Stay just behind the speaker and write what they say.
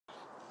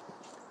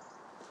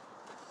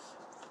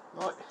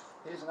Right,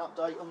 here's an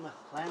update on the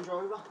Land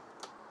Rover.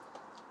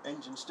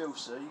 Engine still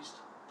seized.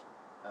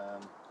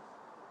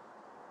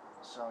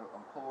 So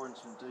I'm pouring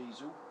some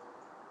diesel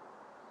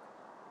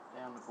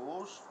down the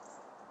bores.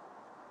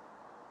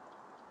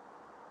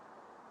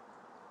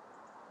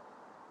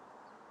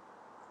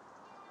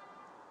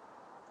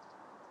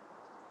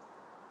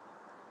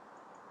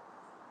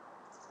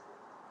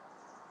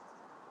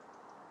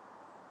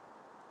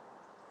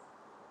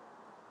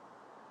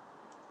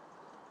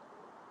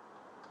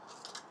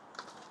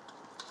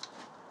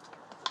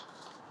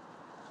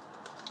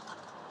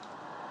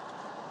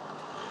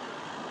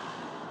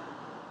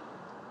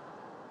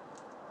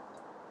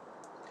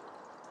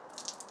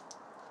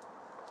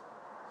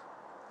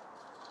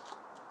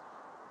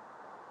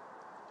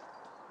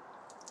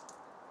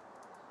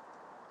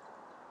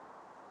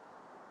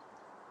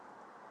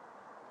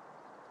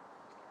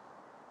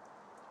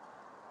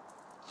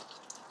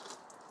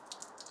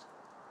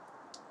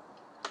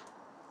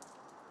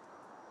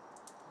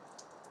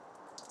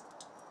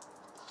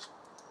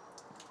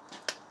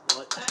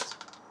 Like that.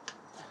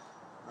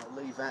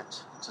 I'll leave that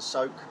to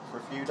soak for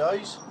a few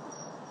days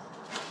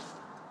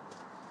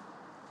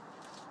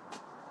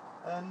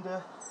and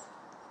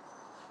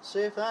see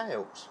if that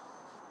helps.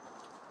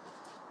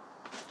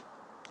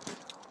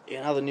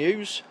 In other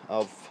news,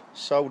 I've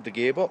sold the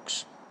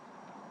gearbox.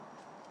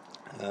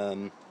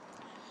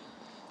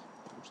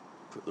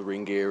 Put the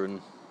ring gear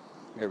and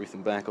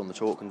everything back on the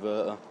torque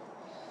converter.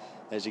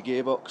 There's a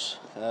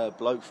gearbox.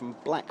 Bloke from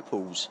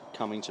Blackpool's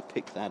coming to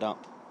pick that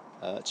up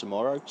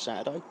tomorrow,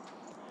 Saturday.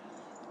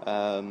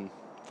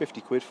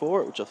 50 quid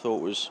for it, which I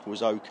thought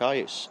was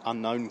okay. It's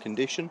unknown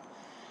condition,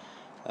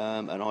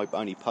 and I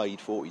only paid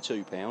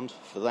 £42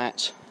 for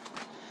that,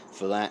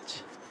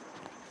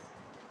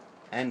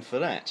 and for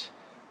that.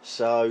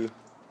 So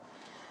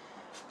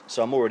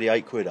I'm already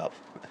 8 quid up.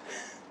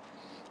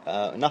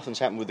 Nothing's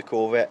happened with the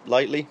Corvette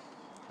lately.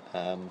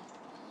 As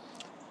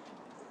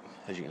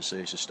you can see,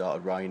 it's just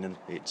started raining.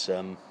 It's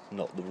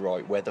not the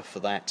right weather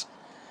for that.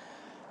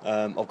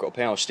 I've got a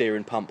power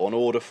steering pump on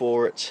order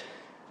for it.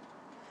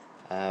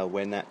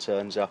 When that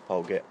turns up,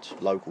 I'll get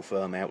local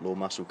firm Outlaw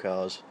Muscle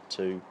Cars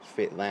to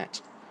fit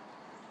that.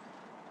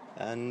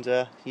 And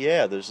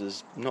yeah,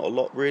 there's not a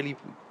lot really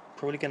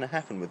probably going to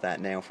happen with that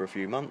now for a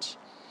few months.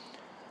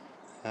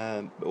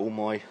 But all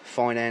my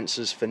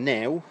finances for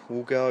now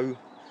will go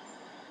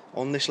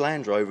on this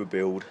Land Rover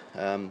build.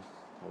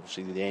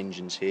 Obviously the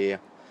engine's here.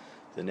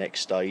 The next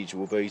stage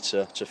will be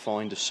to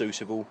find a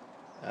suitable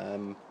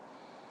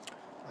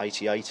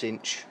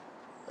 88-inch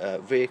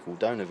vehicle,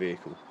 donor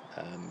vehicle.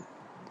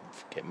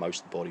 Get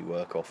most of the body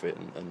work off it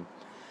and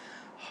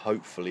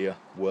hopefully a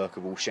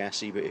workable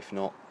chassis, but if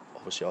not,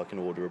 obviously I can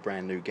order a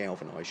brand new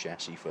galvanised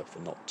chassis for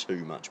not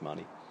too much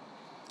money.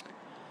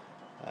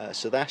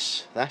 So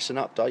that's an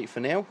update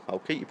for now. I'll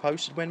keep you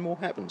posted when more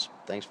happens.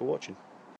 Thanks for watching.